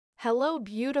Hello,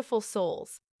 beautiful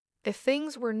souls. If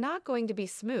things were not going to be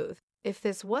smooth, if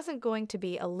this wasn't going to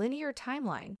be a linear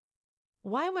timeline,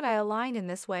 why would I align in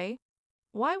this way?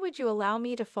 Why would you allow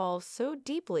me to fall so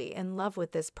deeply in love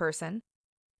with this person?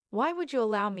 Why would you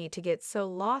allow me to get so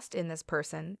lost in this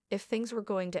person if things were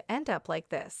going to end up like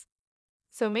this?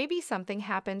 So maybe something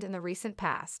happened in the recent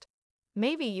past.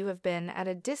 Maybe you have been at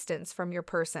a distance from your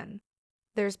person.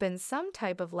 There's been some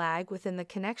type of lag within the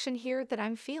connection here that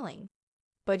I'm feeling.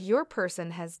 But your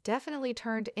person has definitely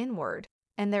turned inward,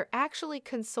 and they're actually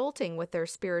consulting with their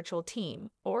spiritual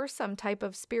team or some type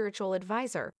of spiritual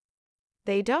advisor.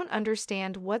 They don't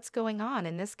understand what's going on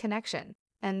in this connection,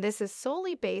 and this is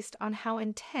solely based on how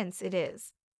intense it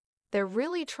is. They're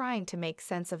really trying to make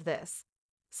sense of this.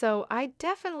 So I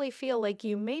definitely feel like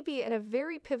you may be at a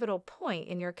very pivotal point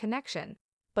in your connection,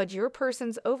 but your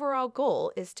person's overall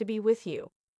goal is to be with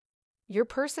you. Your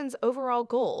person's overall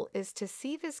goal is to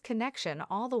see this connection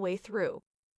all the way through.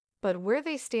 But where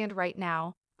they stand right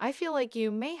now, I feel like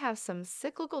you may have some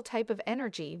cyclical type of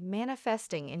energy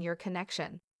manifesting in your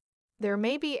connection. There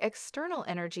may be external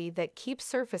energy that keeps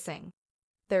surfacing.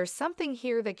 There's something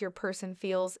here that your person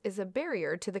feels is a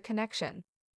barrier to the connection.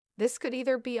 This could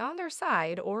either be on their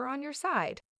side or on your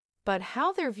side, but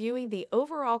how they're viewing the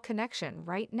overall connection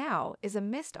right now is a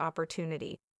missed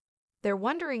opportunity. They're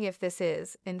wondering if this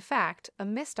is, in fact, a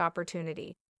missed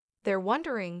opportunity. They're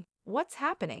wondering what's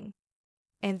happening.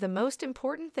 And the most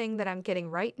important thing that I'm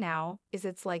getting right now is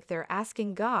it's like they're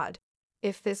asking God,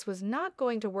 if this was not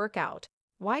going to work out,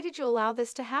 why did you allow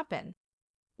this to happen?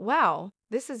 Wow,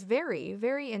 this is very,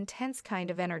 very intense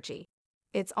kind of energy.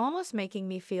 It's almost making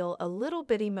me feel a little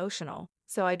bit emotional,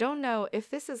 so I don't know if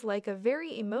this is like a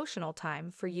very emotional time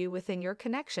for you within your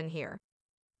connection here.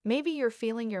 Maybe you're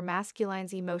feeling your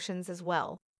masculine's emotions as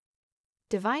well.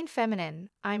 Divine Feminine,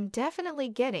 I'm definitely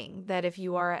getting that if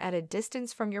you are at a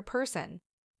distance from your person,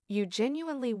 you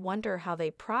genuinely wonder how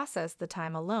they process the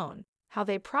time alone, how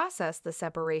they process the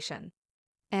separation.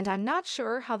 And I'm not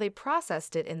sure how they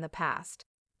processed it in the past,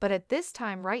 but at this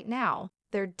time right now,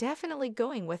 they're definitely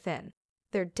going within.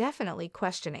 They're definitely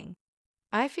questioning.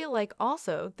 I feel like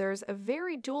also there's a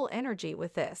very dual energy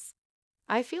with this.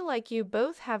 I feel like you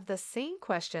both have the same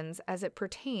questions as it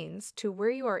pertains to where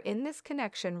you are in this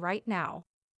connection right now.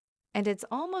 And it's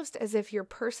almost as if your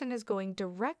person is going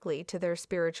directly to their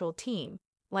spiritual team,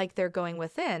 like they're going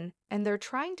within and they're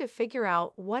trying to figure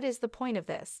out what is the point of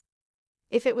this.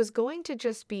 If it was going to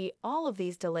just be all of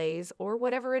these delays or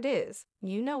whatever it is,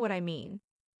 you know what I mean.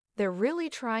 They're really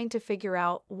trying to figure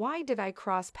out, why did I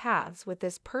cross paths with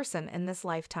this person in this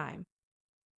lifetime?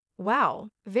 Wow,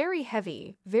 very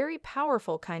heavy, very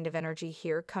powerful kind of energy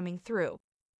here coming through.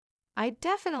 I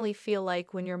definitely feel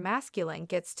like when your masculine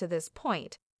gets to this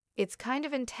point, it's kind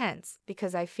of intense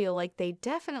because I feel like they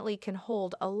definitely can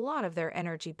hold a lot of their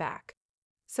energy back.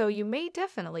 So you may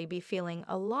definitely be feeling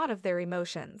a lot of their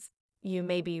emotions. You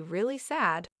may be really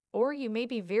sad, or you may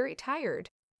be very tired.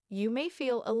 You may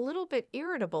feel a little bit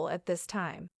irritable at this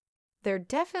time. There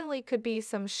definitely could be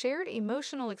some shared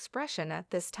emotional expression at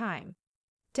this time.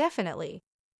 Definitely.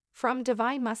 From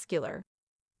Divine Muscular.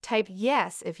 Type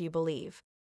yes if you believe.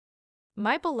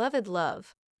 My beloved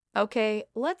love. Okay,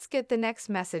 let's get the next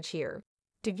message here.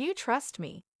 Do you trust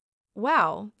me?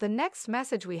 Wow, the next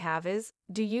message we have is,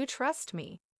 do you trust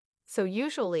me? So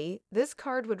usually, this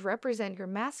card would represent your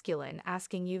masculine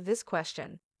asking you this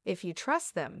question. If you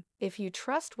trust them, if you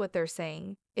trust what they're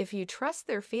saying, if you trust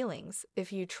their feelings,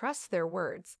 if you trust their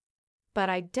words. But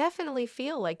I definitely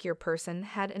feel like your person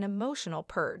had an emotional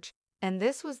purge, and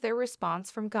this was their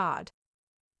response from God.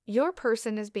 Your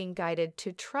person is being guided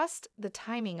to trust the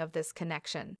timing of this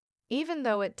connection, even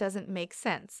though it doesn't make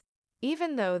sense,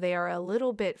 even though they are a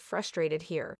little bit frustrated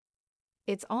here.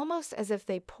 It's almost as if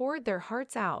they poured their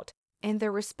hearts out, and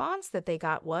their response that they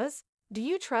got was, do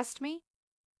you trust me?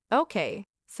 Okay,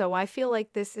 so I feel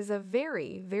like this is a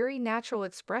very, very natural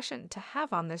expression to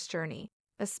have on this journey,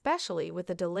 especially with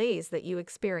the delays that you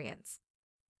experience.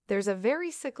 There's a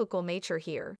very cyclical nature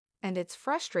here, and it's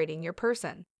frustrating your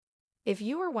person. If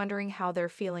you are wondering how they're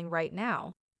feeling right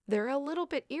now, they're a little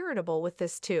bit irritable with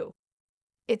this too.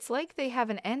 It's like they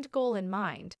have an end goal in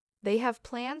mind, they have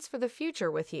plans for the future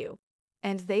with you,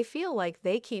 and they feel like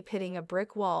they keep hitting a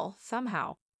brick wall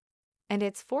somehow. And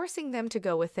it's forcing them to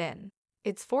go within.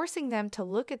 It's forcing them to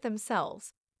look at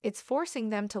themselves. It's forcing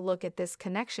them to look at this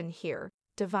connection here,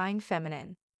 Divine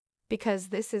Feminine. Because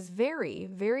this is very,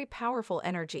 very powerful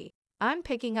energy. I'm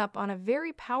picking up on a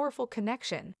very powerful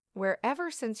connection where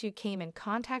ever since you came in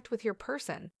contact with your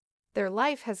person, their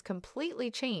life has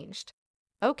completely changed.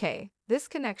 Okay, this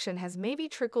connection has maybe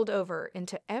trickled over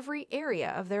into every area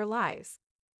of their lives.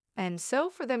 And so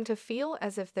for them to feel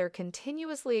as if they're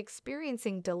continuously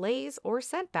experiencing delays or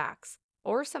setbacks,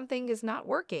 or something is not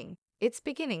working, it's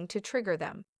beginning to trigger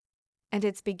them. And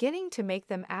it's beginning to make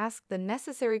them ask the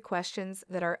necessary questions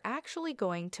that are actually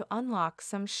going to unlock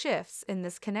some shifts in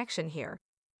this connection here.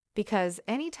 Because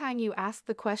anytime you ask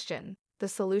the question, the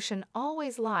solution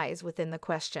always lies within the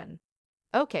question.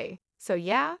 Okay, so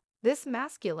yeah, this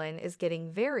masculine is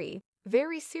getting very,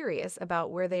 very serious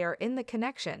about where they are in the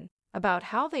connection, about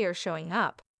how they are showing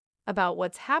up, about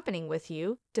what's happening with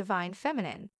you, divine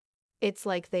feminine. It's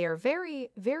like they are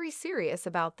very, very serious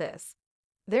about this.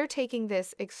 They're taking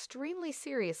this extremely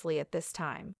seriously at this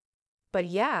time. But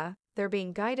yeah, they're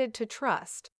being guided to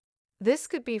trust. This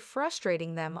could be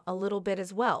frustrating them a little bit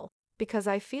as well, because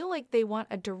I feel like they want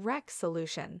a direct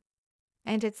solution.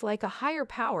 And it's like a higher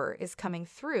power is coming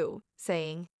through,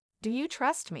 saying, "Do you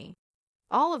trust me?"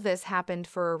 All of this happened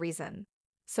for a reason.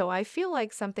 So I feel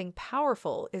like something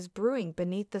powerful is brewing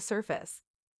beneath the surface.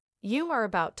 You are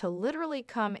about to literally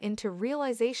come into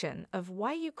realization of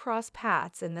why you cross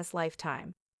paths in this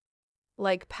lifetime.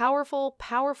 Like powerful,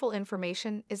 powerful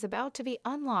information is about to be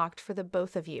unlocked for the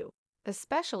both of you,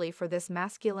 especially for this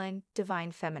masculine,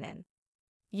 divine feminine.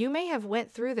 You may have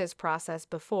went through this process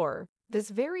before, this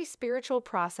very spiritual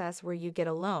process where you get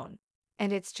alone,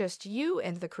 and it's just you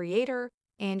and the creator,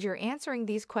 and you're answering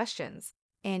these questions,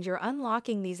 and you're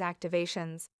unlocking these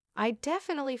activations. I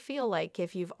definitely feel like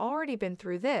if you've already been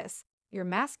through this, your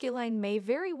masculine may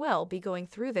very well be going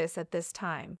through this at this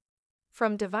time.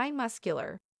 From Divine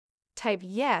Muscular, type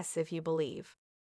yes if you believe.